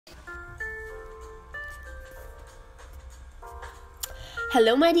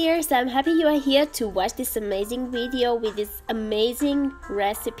Hello my dears, I'm happy you are here to watch this amazing video with this amazing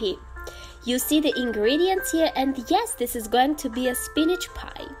recipe. You see the ingredients here, and yes, this is going to be a spinach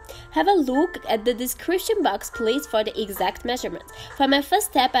pie. Have a look at the description box please for the exact measurements. For my first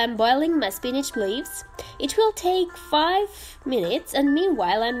step, I'm boiling my spinach leaves. It will take 5 minutes, and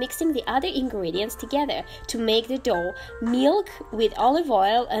meanwhile I'm mixing the other ingredients together to make the dough. Milk with olive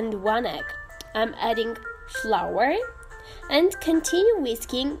oil and 1 egg. I'm adding flour and continue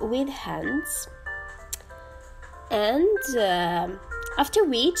whisking with hands, and after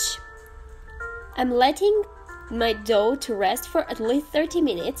which I'm letting my dough to rest for at least 30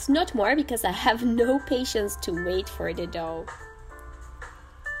 minutes, not more because I have no patience to wait for the dough.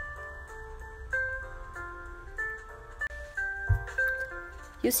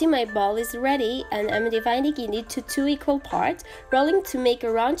 You see my ball is ready, and I'm dividing it into 2 equal parts, rolling to make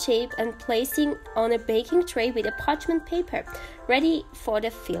a round shape and placing on a baking tray with a parchment paper, ready for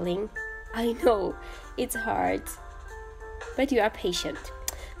the filling. I know, it's hard, but you are patient.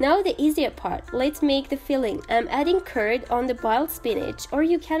 Now the easier part, let's make the filling. I'm adding curd on the boiled spinach, or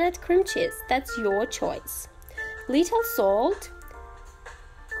you can add cream cheese, that's your choice. Little salt,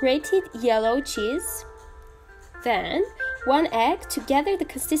 grated yellow cheese, then 1 egg to gather the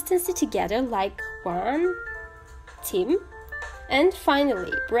consistency together like one team, and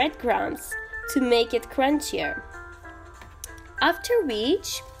finally breadcrumbs to make it crunchier. After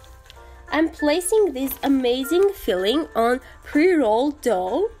which I'm placing this amazing filling on pre-rolled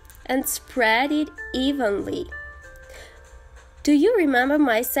dough and spread it evenly. Do you remember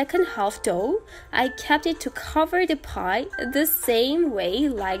my second half dough? I kept it to cover the pie the same way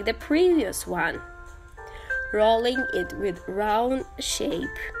like the previous one, rolling it with round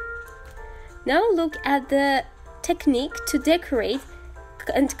shape. Now look at the technique to decorate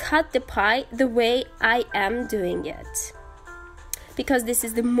and cut the pie the way I am doing it, because this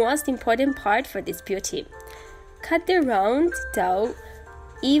is the most important part for this beauty. Cut the round dough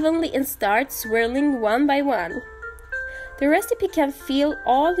evenly and start swirling one by one. The recipe can fill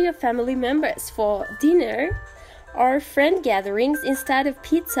all your family members for dinner or friend gatherings instead of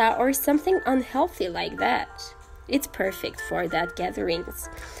pizza or something unhealthy like that. It's perfect for that gatherings.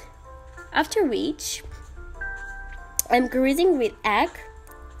 After which I'm greasing with egg,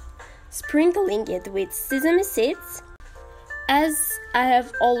 sprinkling it with sesame seeds. As I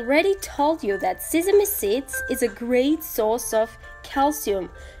have already told you that sesame seeds is a great source of calcium,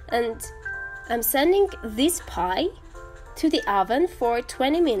 and I'm sending this pie to the oven for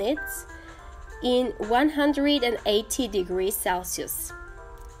 20 minutes in 180 degrees Celsius.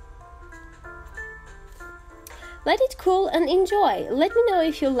 Let it cool and enjoy. Let me know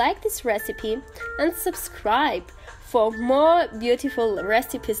if you like this recipe and subscribe for more beautiful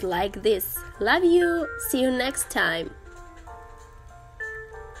recipes like this. Love you. See you next time.